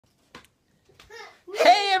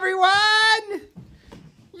everyone!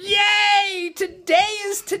 Yay! Today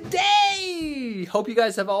is today! Hope you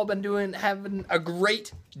guys have all been having a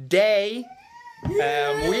great day.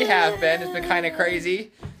 We have been. It's been kind of crazy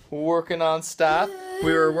working on stuff.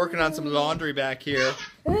 We were working on some laundry back here.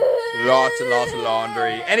 Lots and lots of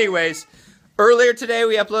laundry. Anyways, earlier today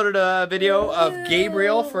we uploaded a video of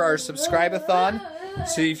Gabriel for our subscribe-a-thon.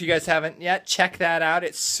 So if you guys haven't yet, check that out.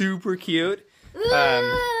 It's super cute.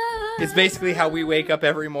 It's basically how we wake up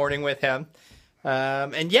every morning with him.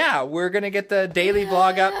 And yeah, we're going to get the daily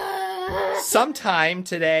vlog up sometime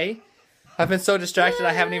today. I've been so distracted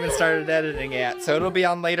I haven't even started editing yet. So it'll be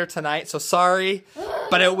on later tonight. So sorry,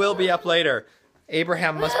 but it will be up later.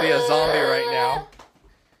 Abraham must be a zombie right now.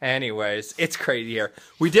 Anyways, it's crazy here.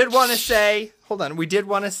 We did want to say, hold on, we did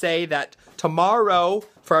want to say that tomorrow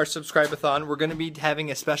for our subscribe-a-thon, we're going to be having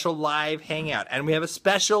a special live hangout. And we have a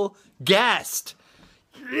special guest.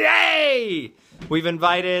 Yay! We've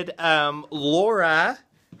invited Laura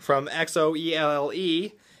from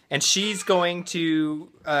Xoelle, and she's going to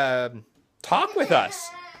talk with us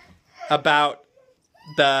about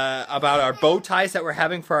our bow ties that we're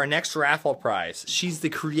having for our next raffle prize. She's the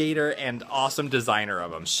creator and awesome designer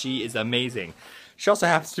of them. She is amazing. She also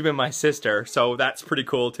happens to be my sister, so that's pretty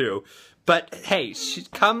cool too. But hey,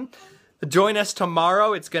 come join us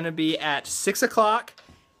tomorrow. It's going to be at 6 o'clock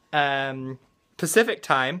Pacific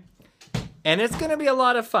time. And it's going to be a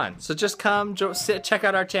lot of fun. So just come, check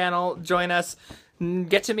out our channel, join us,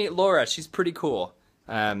 get to meet Laura. She's pretty cool.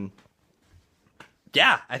 Yeah,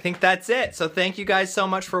 I think that's it. So thank you guys so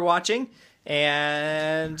much for watching.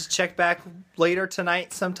 And check back later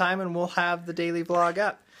tonight sometime and we'll have the daily vlog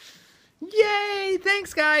up. Yay!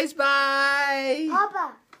 Thanks guys. Bye!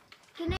 Papa.